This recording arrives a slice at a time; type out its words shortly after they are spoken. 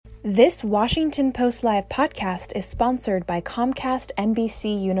This Washington Post Live podcast is sponsored by Comcast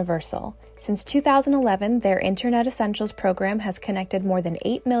NBC Universal. Since 2011, their Internet Essentials program has connected more than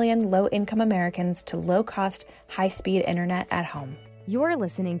 8 million low-income Americans to low-cost, high-speed internet at home. You're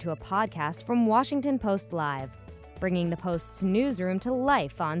listening to a podcast from Washington Post Live, bringing the Post's newsroom to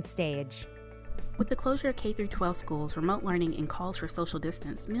life on stage. With the closure of K-12 schools, remote learning, and calls for social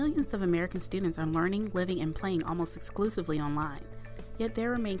distance, millions of American students are learning, living, and playing almost exclusively online. Yet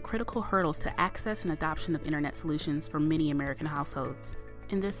there remain critical hurdles to access and adoption of internet solutions for many American households.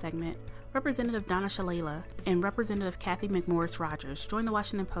 In this segment, Representative Donna Shalala and Representative Cathy McMorris Rodgers join the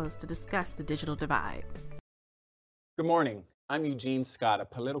Washington Post to discuss the digital divide. Good morning. I'm Eugene Scott, a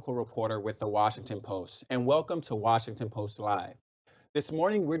political reporter with the Washington Post, and welcome to Washington Post Live. This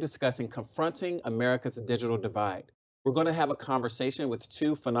morning, we're discussing Confronting America's Digital Divide. We're going to have a conversation with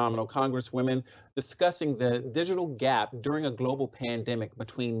two phenomenal congresswomen discussing the digital gap during a global pandemic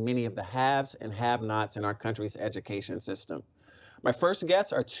between many of the haves and have-nots in our country's education system. My first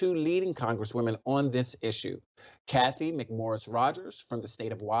guests are two leading congresswomen on this issue, Cathy McMorris Rodgers from the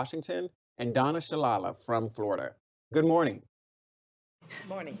state of Washington and Donna Shalala from Florida. Good morning. Good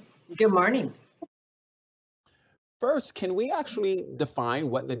morning. Good morning. First, can we actually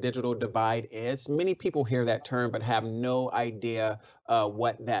define what the digital divide is? Many people hear that term but have no idea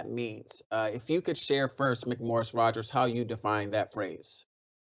what that means. If you could share first, McMorris Rodgers, how you define that phrase.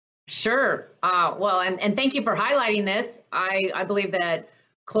 Sure. And thank you for highlighting this. I believe that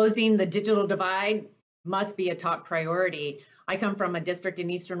closing the digital divide must be a top priority. I come from a district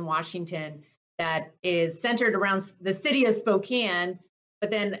in Eastern Washington that is centered around the city of Spokane. But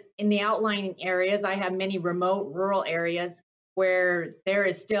then in the outlying areas, I have many remote rural areas where there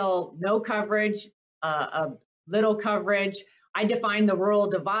is still no coverage, little coverage. I define the rural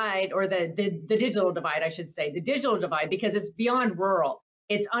divide, or the digital divide, I should say, the digital divide, because it's beyond rural.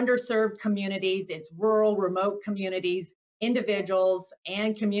 It's underserved communities, it's rural, remote communities, individuals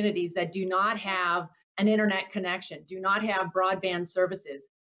and communities that do not have an internet connection, do not have broadband services.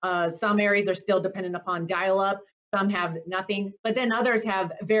 Some areas are still dependent upon dial-up. Some have nothing, but then others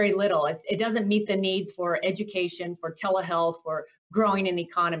have very little. It doesn't meet the needs for education, for telehealth, for growing an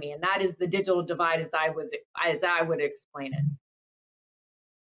economy, and that is the digital divide as I would explain it.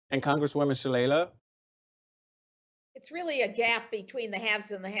 And Congresswoman Shalala? It's really a gap between the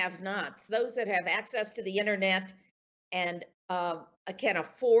haves and the have-nots. Those that have access to the internet and can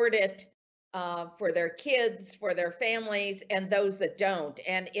afford it for their kids, for their families, and those that don't.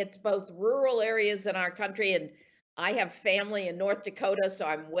 And it's both rural areas in our country, and I have family in North Dakota, so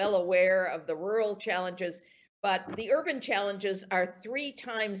I'm well aware of the rural challenges, but the urban challenges are 3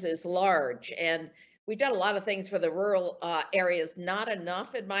 times as large. And we've done a lot of things for the rural areas, not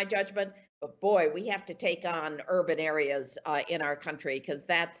enough in my judgment, but boy, we have to take on urban areas in our country, because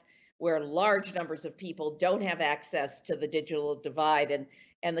that's where large numbers of people don't have access to the digital divide.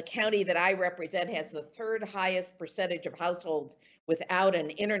 And the county that I represent has the 3rd highest percentage of households without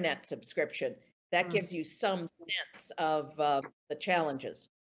an internet subscription. That gives you some sense of the challenges.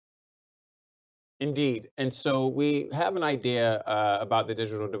 Indeed. And so we have an idea about the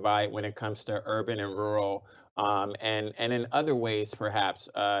digital divide when it comes to urban and rural, and in other ways, perhaps,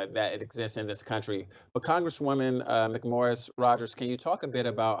 that it exists in this country. But Congresswoman McMorris Rodgers, can you talk a bit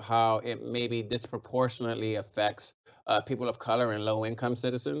about how it maybe disproportionately affects people of color and low-income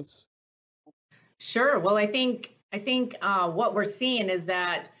citizens? Sure. Well, I think what we're seeing is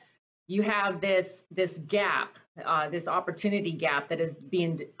that you have this gap, this opportunity gap that is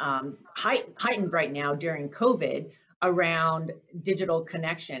being heightened right now during COVID around digital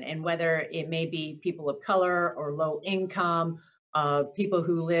connection, and whether it may be people of color or low income, people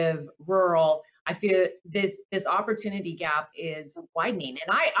who live rural. I feel this opportunity gap is widening.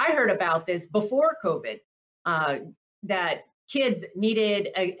 And I heard about this before COVID, that kids needed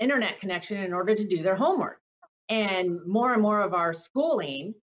an internet connection in order to do their homework. And more of our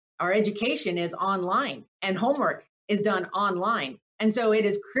schooling, our education is online, and homework is done online. And so it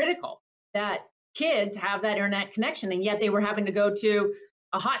is critical that kids have that internet connection, and yet they were having to go to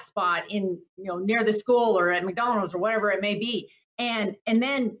a hotspot in, near the school or at McDonald's or whatever it may be. And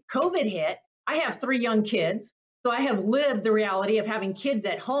then COVID hit. I have 3 young kids, so I have lived the reality of having kids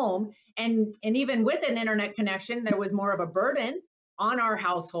at home. And even with an internet connection, there was more of a burden on our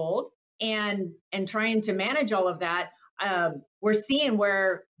household, and trying to manage all of that. We're seeing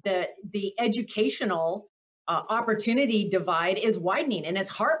where the educational opportunity divide is widening, and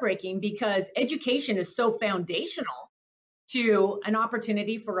it's heartbreaking, because education is so foundational to an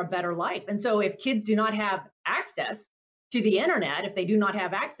opportunity for a better life. And so if kids do not have access to the internet, if they do not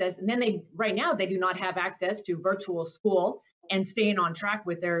have access, and then right now they do not have access to virtual school and staying on track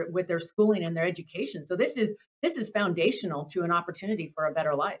with their schooling and their education. So this is foundational to an opportunity for a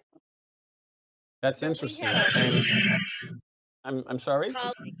better life. That's We interesting. had And a I'm sorry.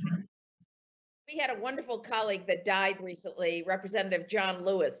 colleague, we had a wonderful colleague that died recently, Representative John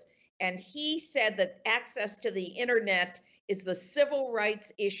Lewis, and he said that access to the internet is the civil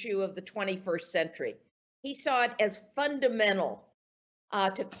rights issue of the 21st century. He saw it as fundamental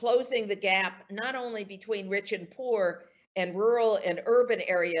to closing the gap, not only between rich and poor and rural and urban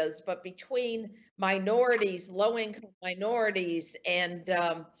areas, but between minorities, low-income minorities, and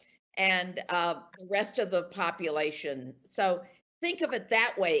the rest of the population. So think of it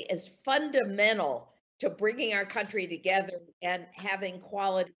that way, as fundamental to bringing our country together and having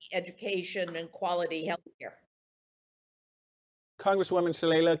quality education and quality healthcare. Congresswoman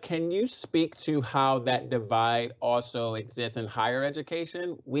Shalala, can you speak to how that divide also exists in higher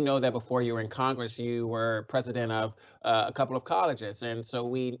education? We know that before you were in Congress, you were president of a couple of colleges, and so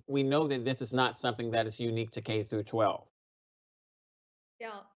we know that this is not something that is unique to K through 12. Yeah,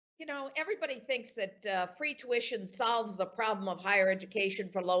 everybody thinks that free tuition solves the problem of higher education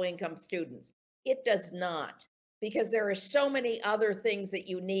for low-income students. It does not, because there are so many other things that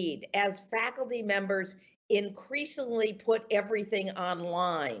you need. As faculty members increasingly put everything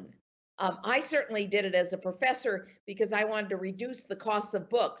online. I certainly did it as a professor because I wanted to reduce the cost of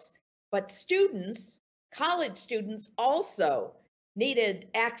books, but students, college students also needed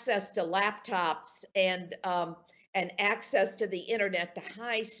access to laptops and access to the internet, to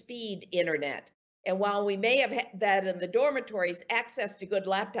high-speed internet. And while we may have had that in the dormitories, access to good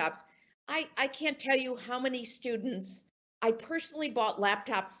laptops, I can't tell you how many students I personally bought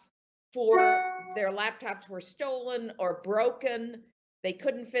laptops for. Their laptops were stolen or broken. They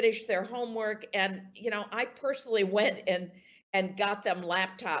couldn't finish their homework. And, I personally went and got them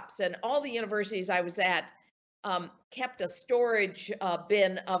laptops. And all the universities I was at kept a storage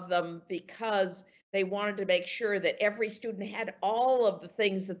bin of them because they wanted to make sure that every student had all of the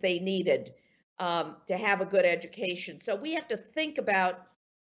things that they needed to have a good education. So we have to think about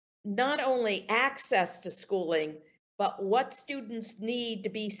not only access to schooling, but what students need to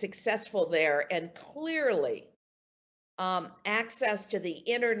be successful there. And clearly, access to the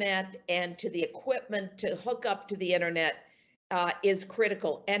internet and to the equipment to hook up to the internet is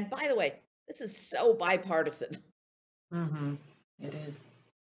critical. And by the way, this is so bipartisan. Mm-hmm. It is.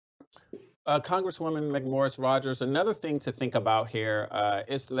 Congresswoman McMorris Rodgers, another thing to think about here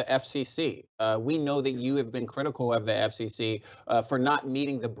is the FCC. We know that you have been critical of the FCC for not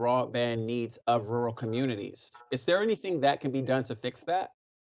meeting the broadband needs of rural communities. Is there anything that can be done to fix that?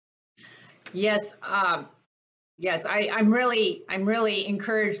 Yes, yes. I'm really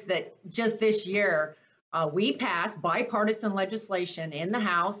encouraged that just this year we passed bipartisan legislation in the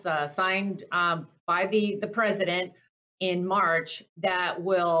House, signed by the president in March, that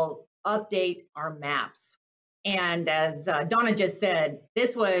will update our maps. And as Donna just said,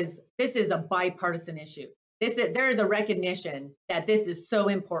 this is a bipartisan issue. There is a recognition that this is so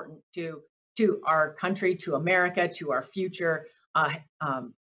important to our country, to America, to our future.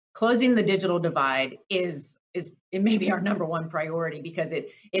 Closing the digital divide is it may be our number one priority, because it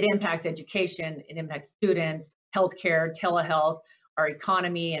impacts education, it impacts students, healthcare, telehealth, our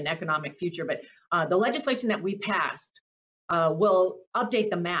economy and economic future. But the legislation that we passed will update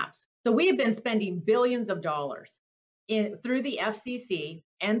the maps. So we have been spending billions of dollars through the FCC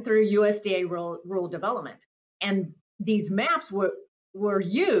and through USDA rural development. And these maps were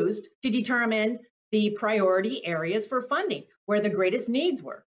used to determine the priority areas for funding, where the greatest needs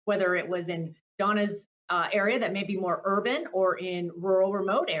were, whether it was in Donna's area that may be more urban or in rural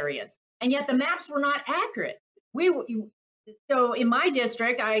remote areas. And yet the maps were not accurate. So in my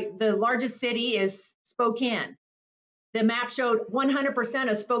district, the largest city is Spokane. The map showed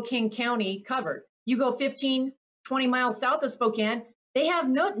 100% of Spokane County covered. You go 15, 20 miles south of Spokane, they have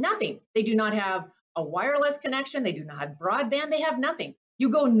nothing. They do not have a wireless connection. They do not have broadband. They have nothing. You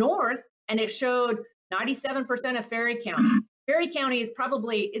go north and it showed 97% of Ferry County. Ferry County is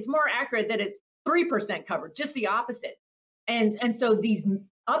it's more accurate that it's 3% covered, just the opposite. And so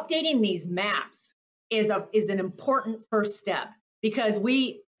updating these maps is an important first step, because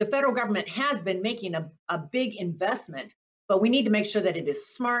the federal government has been making a big investment, but we need to make sure that it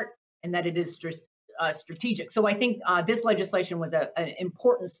is smart and that it is strategic. So I think this legislation was an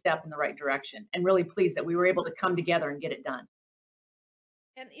important step in the right direction, and really pleased that we were able to come together and get it done.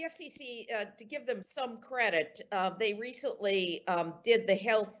 And the FCC, to give them some credit, they recently did the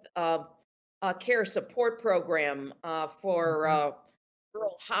health care support program for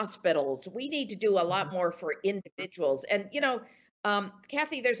rural hospitals. We need to do a lot more for individuals. And,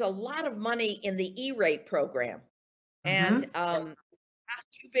 Cathy, there's a lot of money in the E-rate program. and $2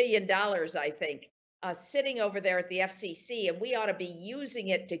 billion, I think, sitting over there at the FCC, and we ought to be using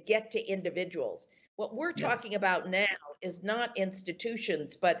it to get to individuals. What we're talking about now is not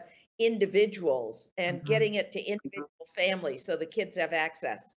institutions, but individuals, and getting it to individual families so the kids have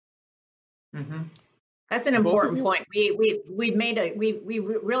access. That's an important point. We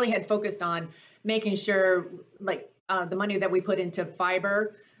really had focused on making sure, like the money that we put into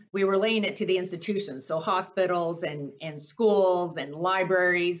fiber, we were laying it to the institutions, so hospitals and schools and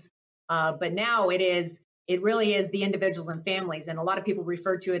libraries. But now it really is the individuals and families, and a lot of people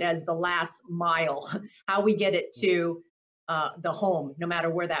refer to it as the last mile, how we get it to the home, no matter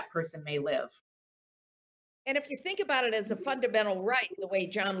where that person may live. And if you think about it as a fundamental right, the way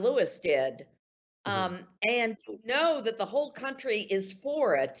John Lewis did, and you know that the whole country is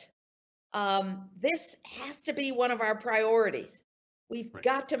for it, this has to be one of our priorities. We've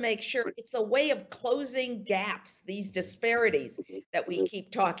got to make sure it's a way of closing gaps, these disparities that we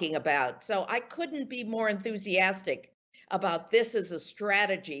keep talking about. So I couldn't be more enthusiastic about this as a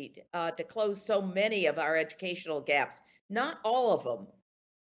strategy to close so many of our educational gaps. Not all of them,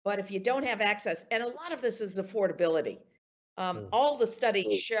 but if you don't have access, and a lot of this is affordability. All the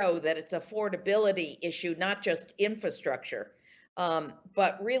studies show that it's affordability issue, not just infrastructure,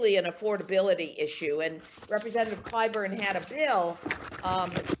 but really an affordability issue. And Representative Clyburn had a bill,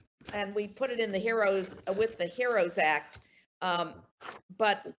 and we put it in the with the HEROES Act.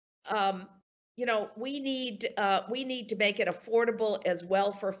 But we need to make it affordable as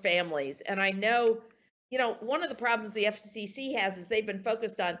well for families. And I know, one of the problems the FCC has is they've been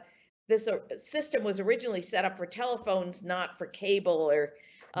focused on this system was originally set up for telephones, not for cable or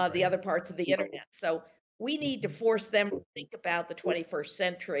the other parts of the internet. So we need to force them to think about the 21st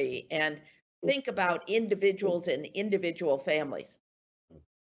century and think about individuals and individual families.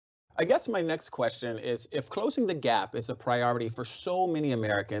 I guess my next question is, if closing the gap is a priority for so many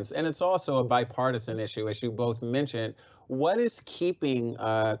Americans, and it's also a bipartisan issue, as you both mentioned, what is keeping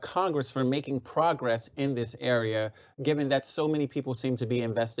Congress from making progress in this area, given that so many people seem to be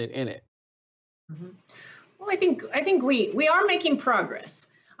invested in it? Well, I think we are making progress.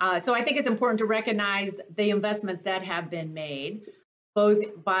 So I think it's important to recognize the investments that have been made, both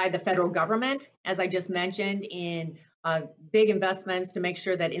by the federal government, as I just mentioned, in big investments to make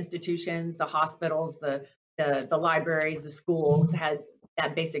sure that institutions, the hospitals, the libraries, the schools had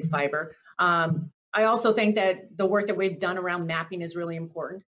that basic fiber. I also think that the work that we've done around mapping is really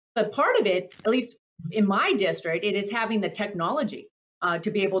important. But part of it, at least in my district, it is having the technology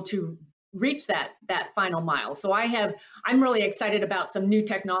to be able to reach that final mile. So I'm really excited about some new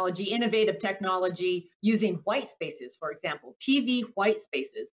technology, innovative technology using white spaces, for example, TV white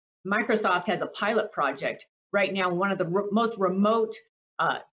spaces. Microsoft has a pilot project right now in one of the most remote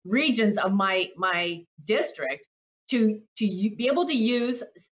regions of my district to be able to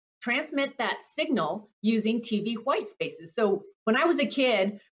transmit that signal using TV white spaces. So when I was a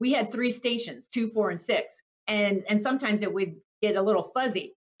kid, we had 3 stations, 2, 4, and 6, and sometimes it would get a little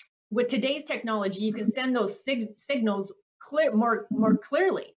fuzzy. With today's technology, you can send those signals more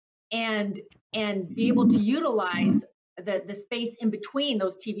clearly and be able to utilize the space in between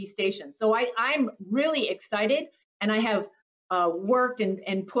those TV stations. So I'm really excited, and I have worked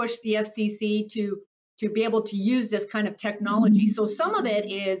and pushed the FCC to be able to use this kind of technology. So some of it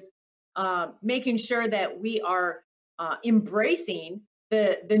is making sure that we are embracing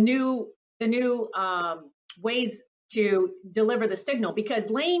the new ways to deliver the signal, because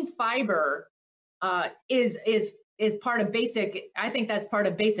laying fiber is part of basic. I think that's part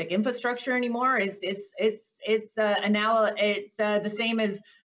of basic infrastructure anymore. It's the same as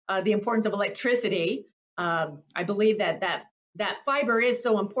the importance of electricity. I believe that fiber is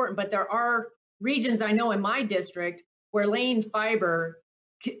so important, but there are regions I know in my district where laying fiber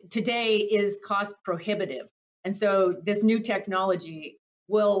today is cost prohibitive, and so this new technology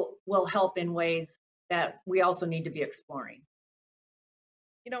will help in ways that we also need to be exploring.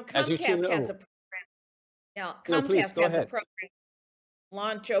 Comcast has a program. Yeah, Comcast has a program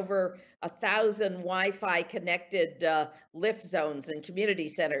launch over 1,000 Wi-Fi connected lift zones and community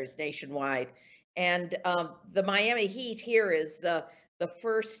centers nationwide. And the Miami Heat here is the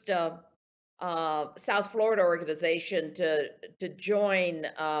first South Florida organization to join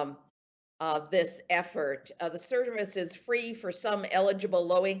this effort. The service is free for some eligible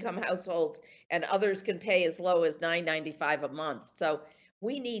low-income households, and others can pay as low as $9.95 a month. So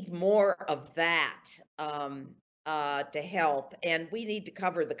we need more of that to help, and we need to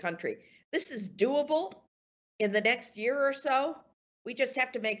cover the country. This is doable in the next year or so. We just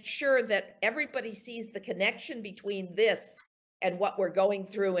have to make sure that everybody sees the connection between this and what we're going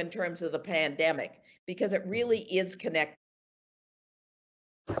through in terms of the pandemic. because it really is connected.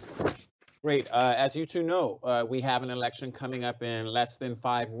 Great. As you two know, we have an election coming up in less than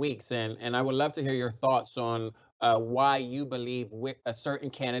 5 weeks, and I would love to hear your thoughts on why you believe a certain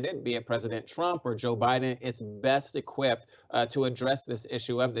candidate, be it President Trump or Joe Biden, is best equipped to address this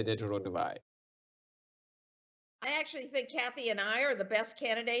issue of the digital divide. I actually think Cathy and I are the best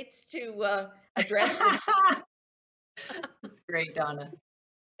candidates to address this. That's great, Donna.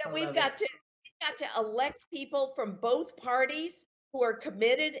 We've got to elect people from both parties who are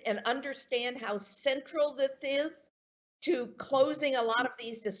committed and understand how central this is to closing a lot of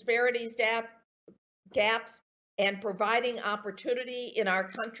these disparities gaps and providing opportunity in our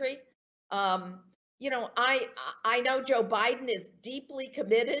country. I know Joe Biden is deeply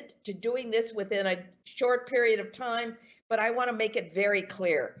committed to doing this within a short period of time, but I want to make it very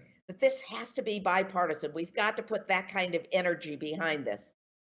clear that this has to be bipartisan. We've got to put that kind of energy behind this.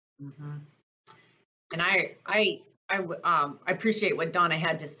 Mm-hmm. And I appreciate what Donna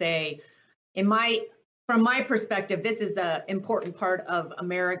had to say. From my perspective, this is an important part of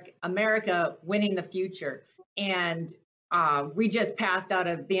America winning the future. And we just passed out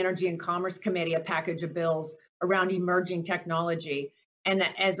of the Energy and Commerce Committee a package of bills around emerging technology. And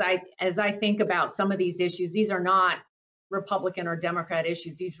as I think about some of these issues, these are not Republican or Democrat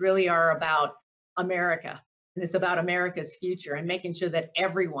issues. These really are about America. And it's about America's future and making sure that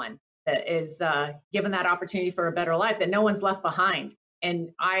everyone that is given that opportunity for a better life, that no one's left behind.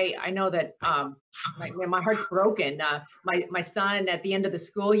 And I know that my heart's broken. My son, at the end of the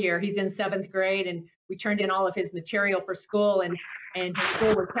school year, he's in 7th grade, and we turned in all of his material for school, and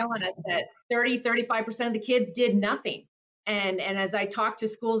school were telling us that 35% of the kids did nothing. And as I talk to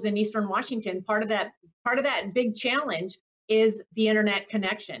schools in Eastern Washington, part of that big challenge is the internet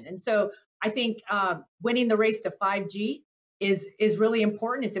connection. And so I think winning the race to 5G is really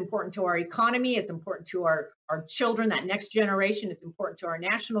important. It's important to our economy. It's important to our children, that next generation. It's important to our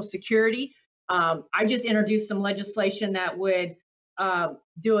national security. I just introduced some legislation that would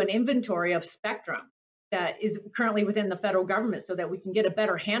do an inventory of spectrum that is currently within the federal government, so that we can get a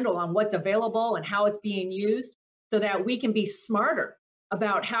better handle on what's available and how it's being used, so that we can be smarter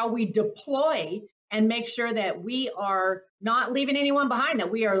about how we deploy and make sure that we are not leaving anyone behind,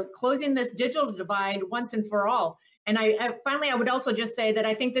 that we are closing this digital divide once and for all. And finally, I would also just say that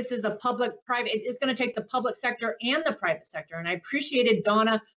I think this is a public-private, it's going to take the public sector and the private sector. And I appreciated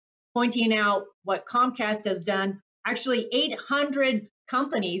Donna pointing out what Comcast has done. Actually, 800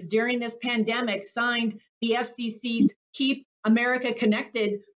 companies during this pandemic signed the FCC's Keep America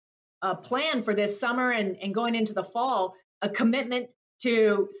Connected plan for this summer and going into the fall, a commitment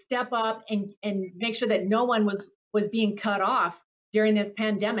to step up and make sure that no one was being cut off during this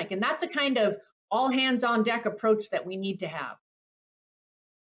pandemic. And that's the kind of all hands on deck approach that we need to have.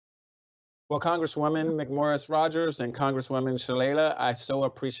 Well, Congresswoman McMorris Rodgers and Congresswoman Shalala, I so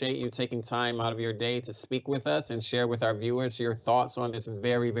appreciate you taking time out of your day to speak with us and share with our viewers your thoughts on this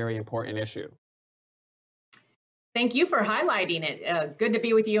very, very important issue. Thank you for highlighting it. Good to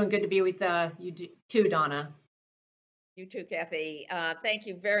be with you, and good to be with you too, Donna. You too, Cathy. Thank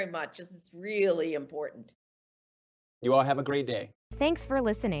you very much. This is really important. You all have a great day. Thanks for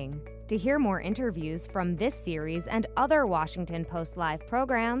listening. To hear more interviews from this series and other Washington Post Live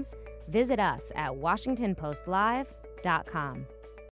programs, visit us at WashingtonPostLive.com.